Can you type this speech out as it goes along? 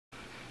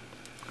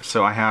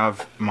So I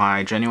have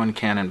my genuine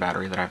Canon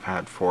battery that I've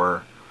had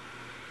for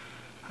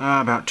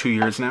about 2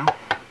 years now.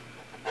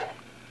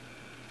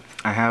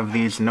 I have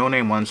these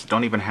no-name ones that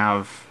don't even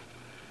have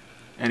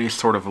any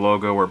sort of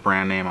logo or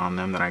brand name on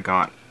them that I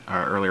got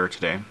earlier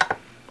today.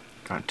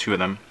 Got 2 of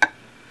them.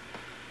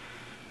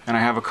 And I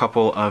have a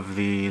couple of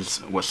these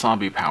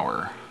Wasabi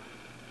Power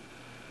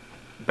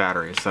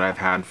batteries that I've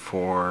had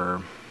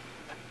for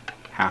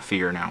half a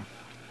year now.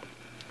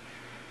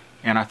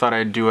 And I thought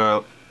I'd do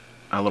a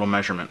little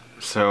measurement.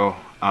 So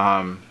what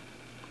I'm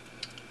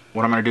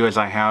going to do is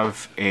I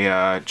have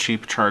a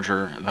cheap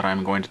charger that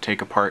I'm going to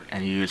take apart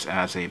and use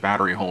as a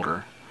battery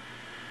holder.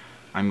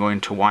 I'm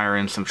going to wire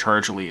in some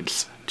charge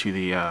leads to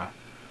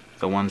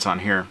the ones on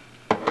here,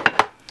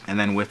 and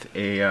then with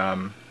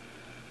a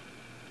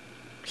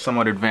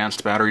somewhat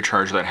advanced battery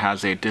charger that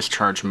has a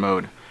discharge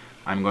mode,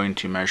 I'm going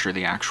to measure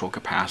the actual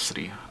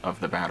capacity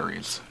of the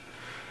batteries.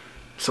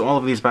 So all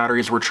of these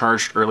batteries were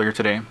charged earlier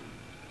today.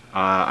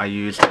 I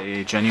used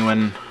a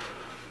genuine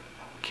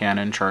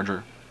Canon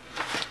charger.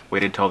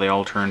 Waited till they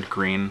all turned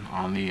green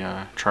on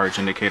the charge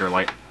indicator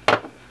light.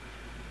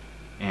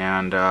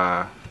 And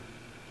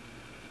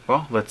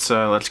well, let's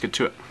get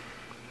to it.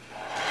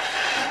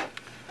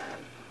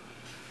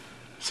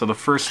 So the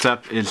first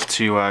step is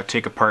to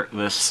take apart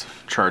this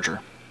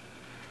charger.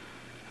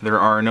 There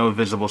are no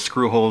visible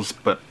screw holes,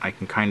 but I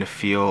can kind of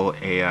feel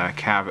a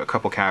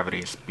couple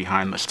cavities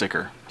behind the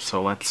sticker.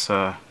 So let's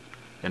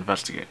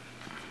investigate.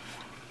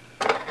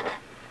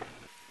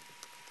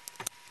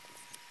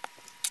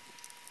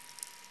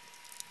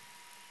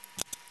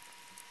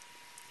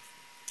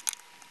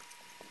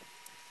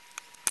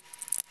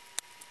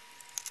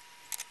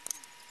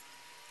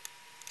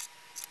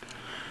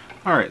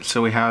 Alright,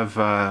 so we have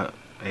a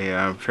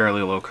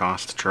fairly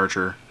low-cost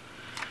charger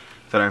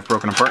that I've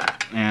broken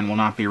apart and will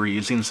not be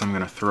reusing, so I'm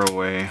going to throw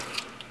away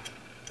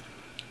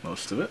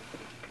most of it.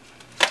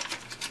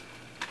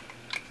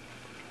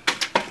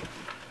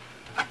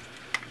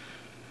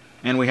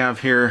 And we have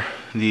here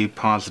the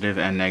positive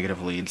and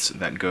negative leads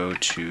that go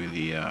to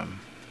the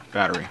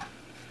battery.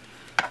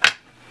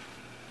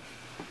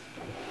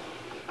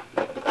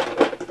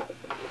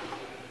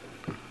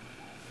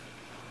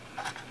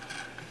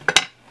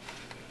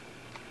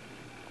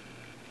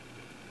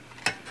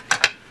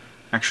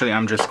 Actually,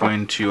 I'm just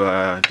going to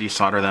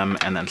desolder them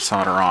and then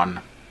solder on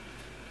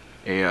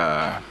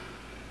a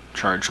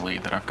charge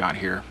lead that I've got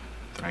here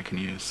that I can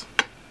use.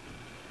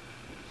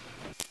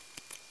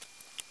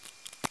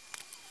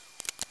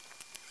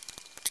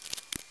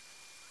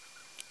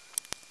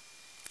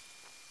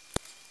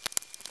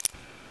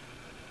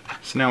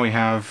 So now we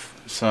have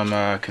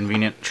some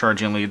convenient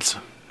charging leads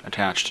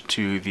attached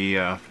to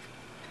the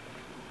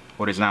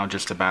what is now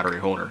just a battery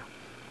holder.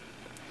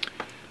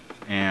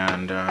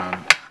 And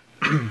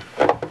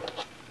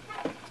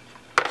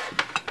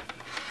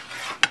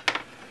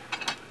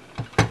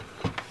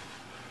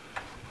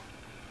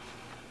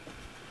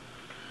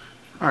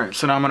alright,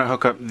 so now I'm going to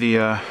hook up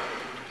the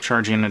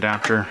charging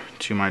adapter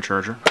to my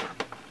charger.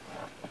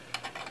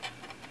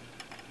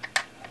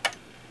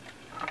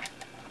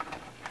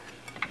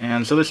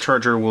 And so this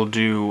charger will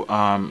do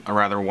a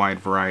rather wide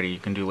variety. You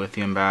can do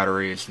lithium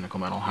batteries, nickel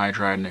metal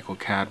hydride, nickel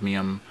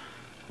cadmium,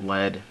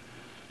 lead,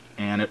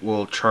 and it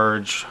will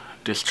charge,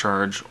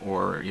 discharge,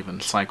 or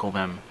even cycle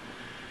them.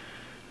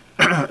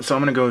 So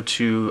I'm going to go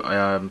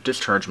to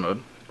discharge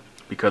mode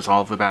because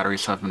all of the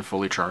batteries have been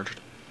fully charged.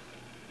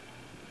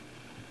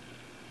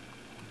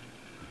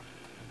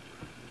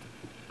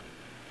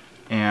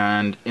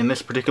 And in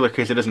this particular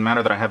case, it doesn't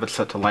matter that I have it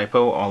set to LiPo,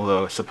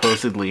 although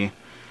supposedly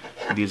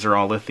these are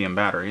all lithium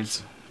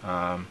batteries,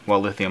 well,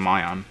 lithium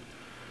ion.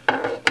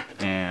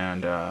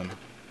 And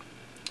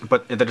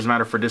but that doesn't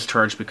matter for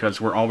discharge because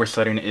all we're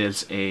setting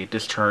is a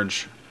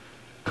discharge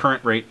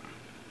current rate,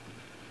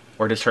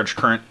 or discharge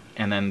current,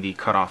 and then the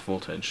cutoff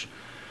voltage.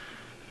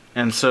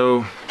 And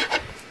so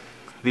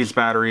these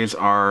batteries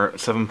are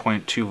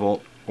 7.2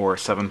 volt or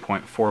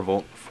 7.4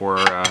 volt for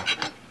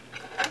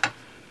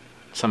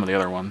some of the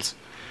other ones.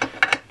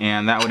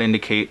 And that would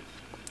indicate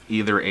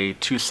either a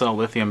 2-cell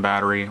lithium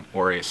battery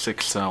or a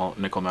 6-cell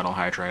nickel metal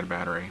hydride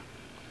battery.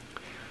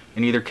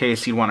 In either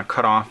case, you'd want to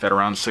cut off at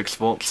around 6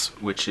 volts,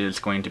 which is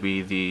going to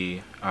be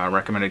the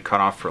recommended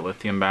cutoff for a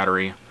lithium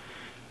battery,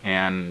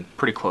 and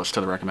pretty close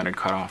to the recommended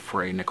cutoff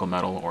for a nickel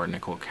metal or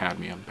nickel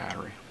cadmium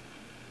battery.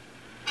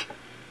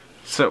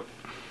 So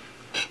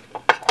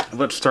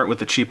let's start with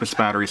the cheapest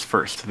batteries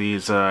first,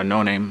 these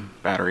no-name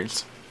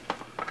batteries.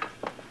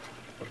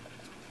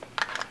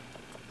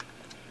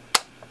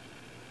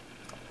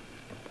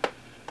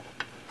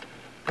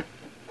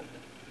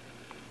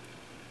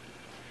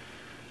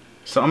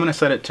 So I'm going to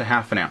set it to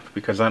 1/2 amp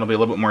because that'll be a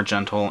little bit more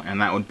gentle, and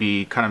that would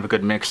be kind of a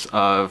good mix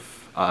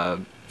of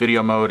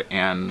video mode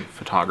and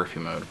photography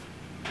mode.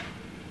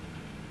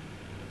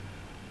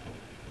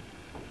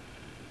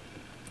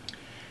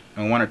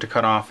 And we want it to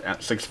cut off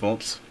at 6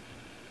 volts.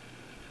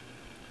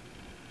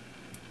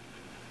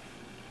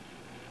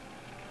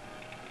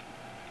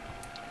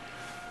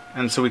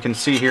 And so we can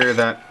see here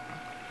that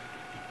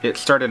It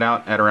started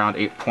out at around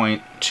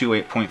 8.2,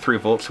 8.3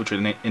 volts, which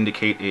would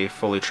indicate a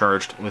fully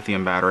charged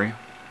lithium battery,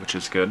 which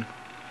is good.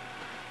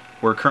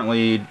 We're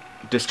currently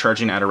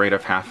discharging at a rate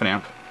of half an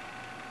amp.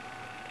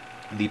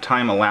 The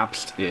time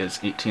elapsed is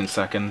 18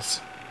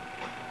 seconds,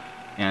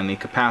 and the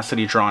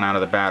capacity drawn out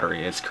of the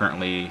battery is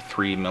currently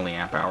 3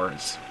 milliamp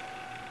hours.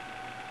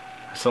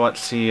 So let's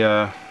see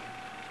how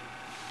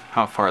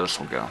far this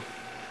will go.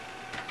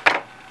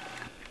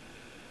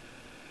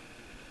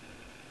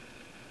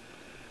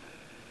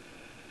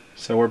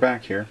 So we're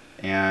back here,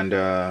 and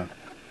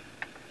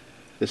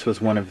this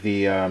was one of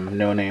the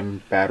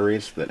no-name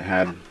batteries that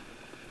had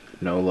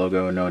no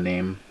logo, no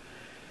name.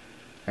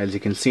 As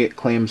you can see, it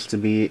claims to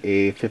be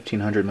a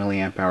 1500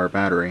 milliamp hour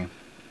battery,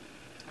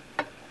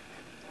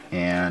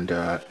 and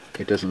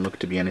it doesn't look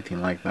to be anything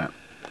like that.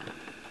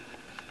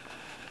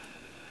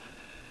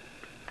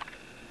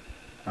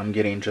 I'm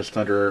getting just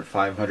under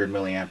 500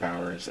 milliamp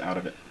hours out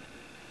of it.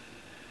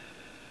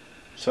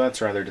 So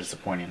that's rather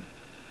disappointing,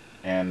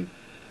 and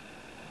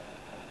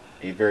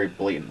a very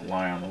blatant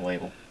lie on the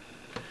label.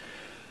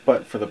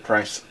 But for the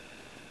price,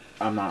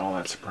 I'm not all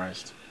that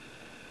surprised.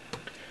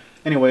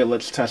 Anyway,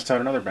 let's test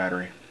out another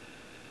battery.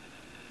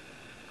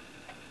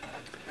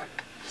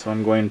 So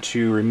I'm going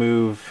to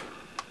remove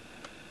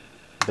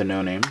the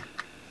no name.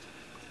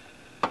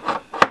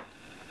 And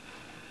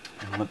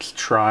let's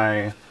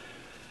try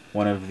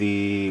one of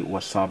the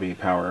Wasabi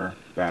power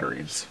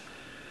batteries.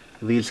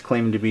 These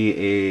claim to be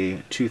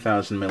a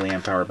 2000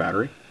 milliamp hour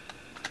battery.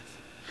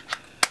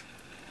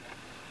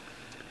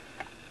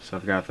 So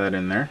I've got that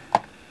in there.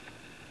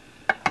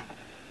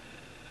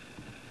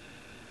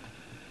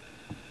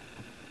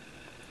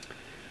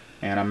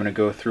 And I'm going to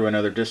go through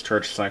another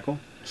discharge cycle.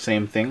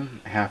 Same thing,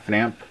 half an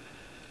amp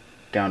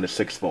down to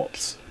 6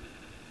 volts.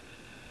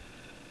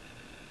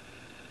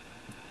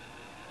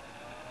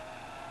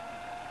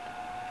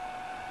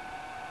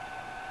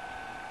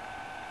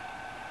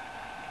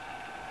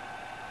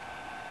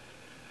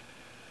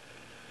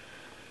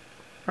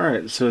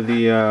 Alright, so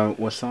the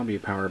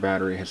Wasabi power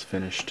battery has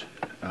finished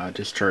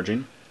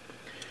discharging,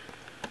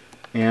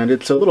 and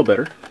it's a little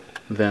better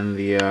than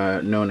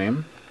the no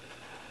name.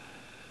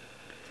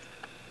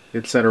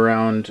 It's at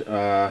around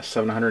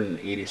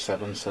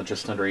 787, so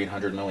just under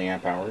 800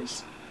 milliamp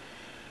hours,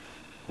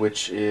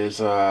 which is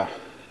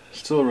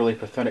still really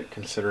pathetic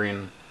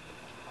considering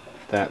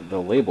that the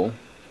label,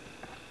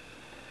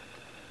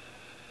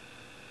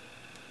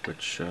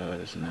 which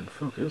isn't in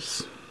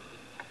focus,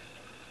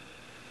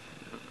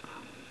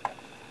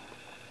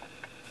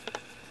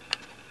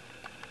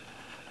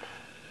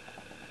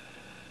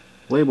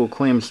 label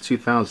claims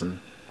 2000.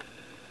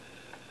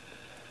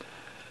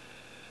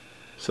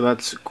 So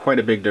that's quite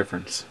a big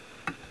difference.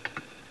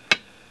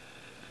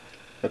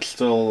 That's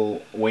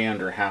still way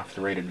under half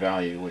the rated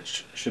value,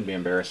 which should be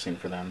embarrassing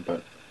for them,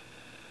 but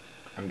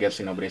I'm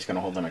guessing nobody's going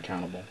to hold them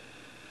accountable.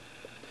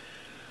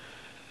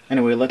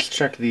 Anyway, let's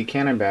check the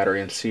Canon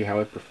battery and see how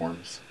it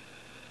performs.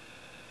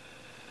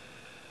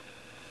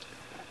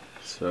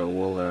 So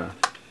we'll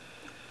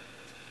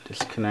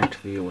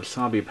disconnect the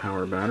Wasabi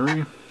power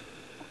battery.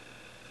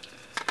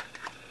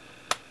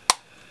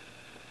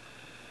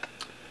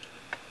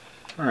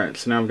 Alright,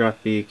 so now I've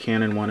got the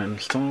Canon one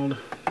installed.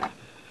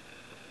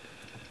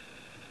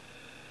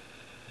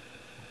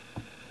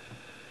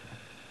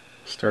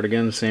 Start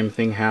again, same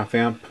thing, half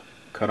amp,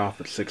 cut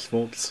off at 6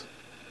 volts.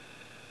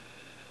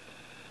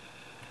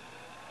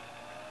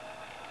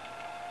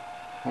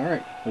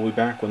 Alright, we'll be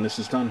back when this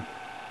is done.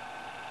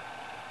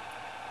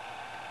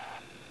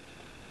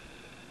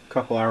 A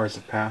couple hours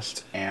have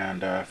passed,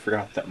 and I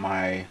forgot that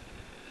my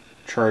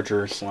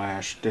charger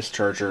slash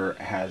discharger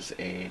has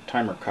a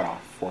timer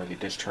cutoff for the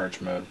discharge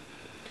mode.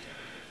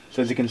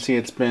 So as you can see,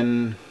 it's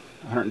been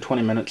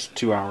 120 minutes,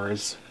 2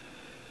 hours.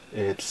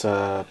 It's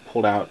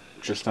pulled out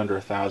just under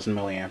 1000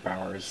 milliamp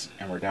hours,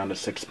 and we're down to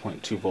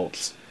 6.2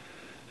 volts.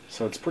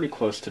 So it's pretty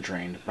close to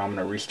drained, but I'm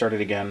going to restart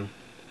it again,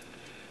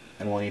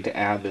 and we'll need to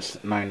add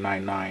this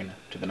 999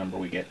 to the number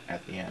we get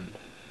at the end.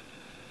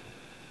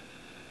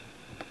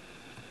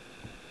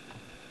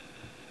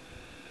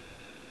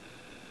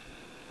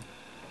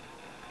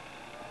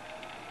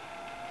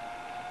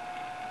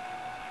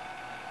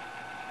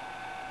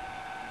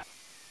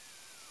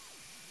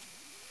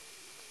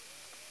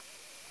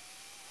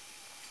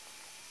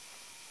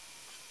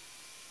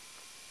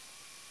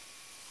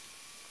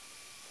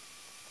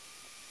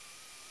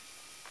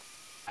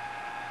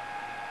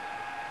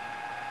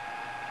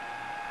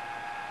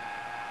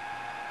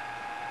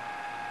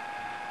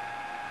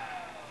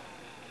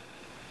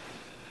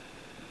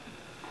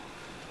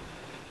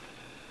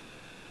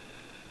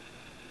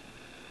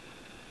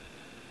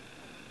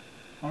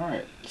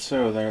 Alright,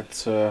 so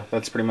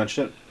that's pretty much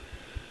it.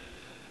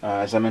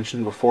 As I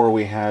mentioned before,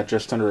 we had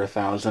just under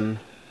 1000,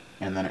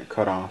 and then it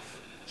cut off.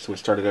 So we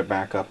started it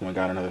back up and we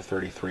got another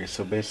 33.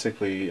 So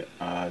basically,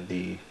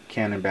 the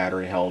Canon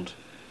battery held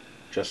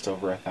just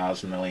over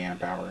 1000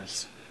 milliamp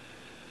hours.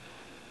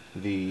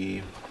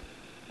 The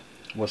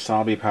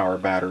Wasabi power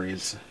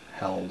batteries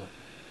held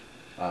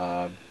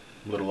a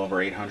little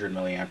over 800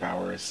 milliamp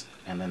hours,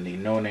 and then the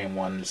no-name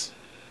ones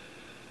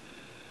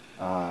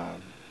were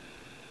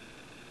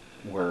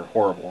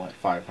horrible at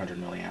 500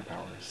 milliamp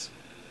hours.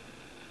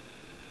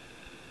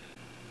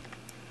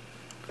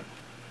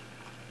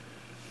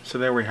 So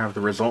there we have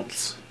the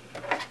results.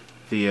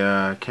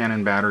 The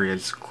Canon battery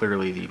is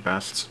clearly the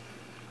best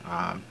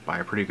by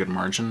a pretty good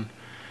margin.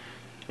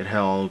 It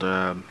held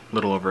a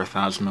little over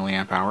 1,000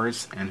 milliamp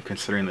hours, and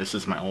considering this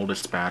is my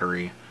oldest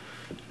battery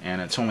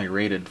and it's only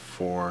rated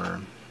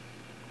for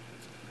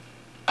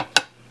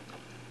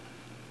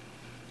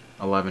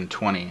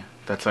 1120,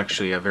 that's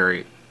actually a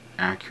very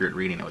accurate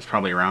reading. It was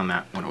probably around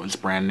that when it was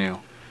brand new.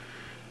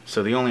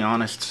 So the only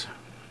honest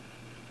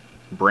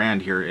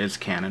brand here is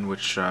Canon,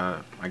 which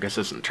I guess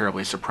isn't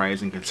terribly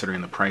surprising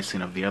considering the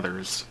pricing of the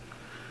others.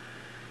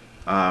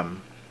 But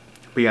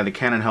yeah, the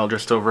Canon held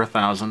just over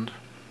 1,000.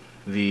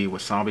 The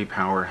Wasabi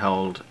Power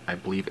held, I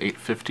believe,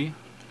 850, if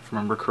I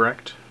remember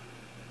correct,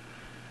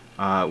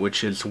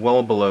 which is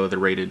well below the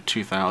rated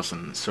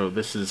 2,000. So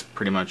this is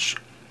pretty much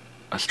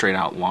a straight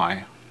out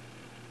lie,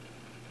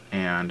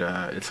 and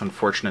it's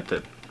unfortunate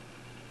that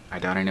I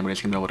doubt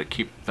anybody's gonna be able to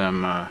keep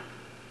them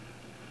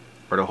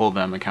or to hold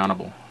them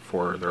accountable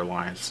for their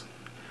lies.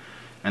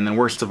 And then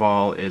worst of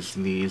all is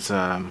these.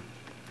 I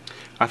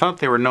thought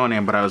they were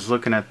no-name, but I was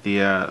looking at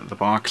the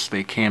box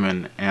they came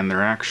in, and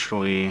they're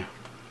actually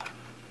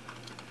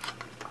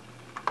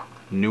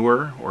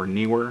Neewer or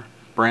Neewer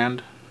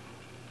brand.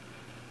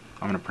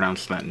 I'm gonna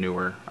pronounce that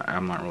Neewer.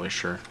 I'm not really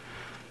sure.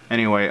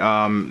 Anyway,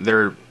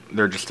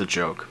 they're just a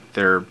joke.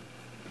 They're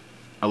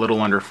a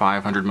little under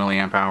 500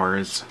 milliamp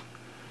hours.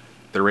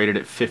 They're rated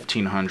at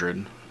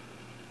 1,500.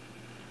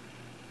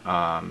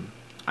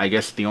 I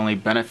guess the only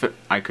benefit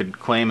I could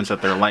claim is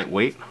that they're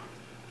lightweight,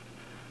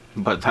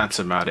 but that's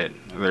about it.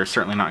 They're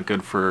certainly not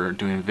good for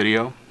doing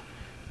video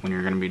when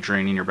you're going to be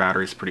draining your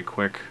batteries pretty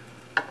quick.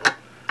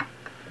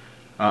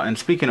 And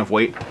speaking of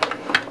weight,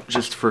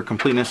 just for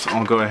completeness,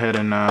 I'll go ahead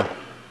and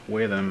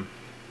weigh them.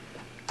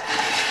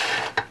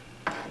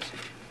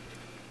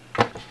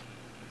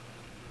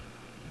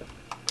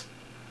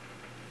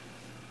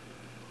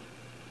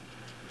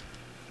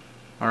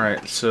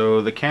 Alright,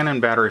 so the Canon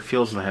battery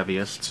feels the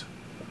heaviest,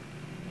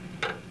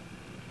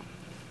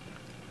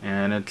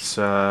 and it's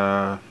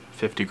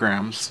 50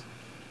 grams.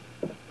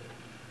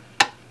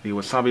 The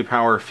Wasabi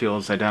Power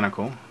feels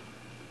identical,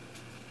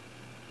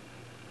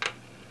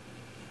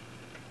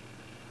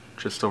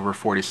 just over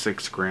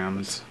 46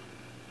 grams,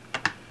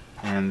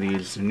 and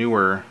these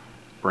Neewer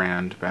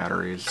brand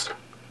batteries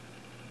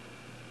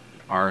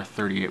are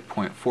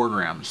 38.4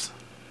 grams.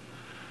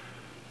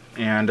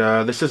 And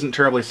this isn't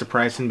terribly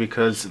surprising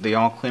because they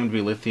all claim to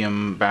be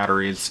lithium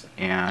batteries,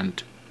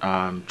 and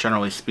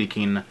generally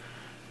speaking,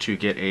 to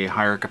get a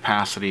higher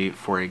capacity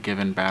for a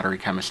given battery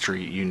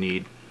chemistry, you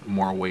need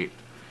more weight.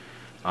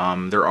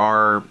 There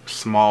are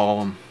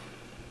small,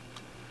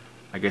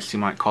 I guess you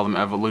might call them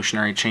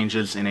evolutionary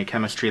changes in a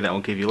chemistry that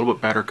will give you a little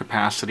bit better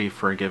capacity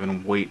for a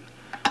given weight,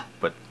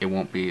 but it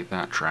won't be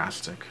that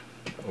drastic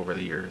over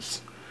the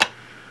years.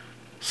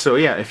 So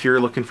yeah, if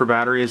you're looking for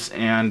batteries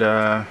and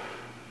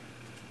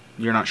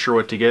you're not sure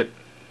what to get,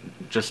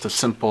 just a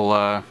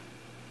simple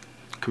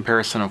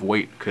comparison of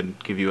weight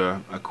could give you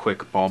a quick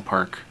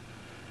ballpark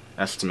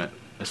estimate,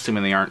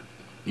 assuming they aren't,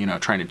 you know,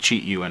 trying to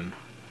cheat you and,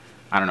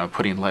 I don't know,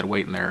 putting lead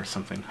weight in there or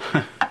something.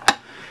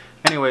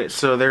 Anyway,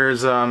 so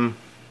there's a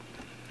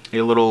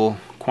little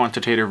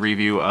quantitative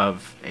review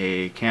of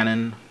a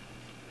Canon,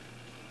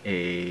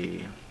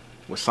 a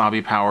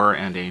Wasabi Power,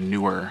 and a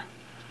Neewer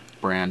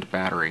brand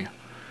battery.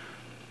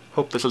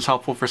 Hope this was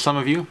helpful for some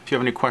of you. If you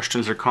have any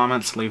questions or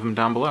comments, leave them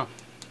down below.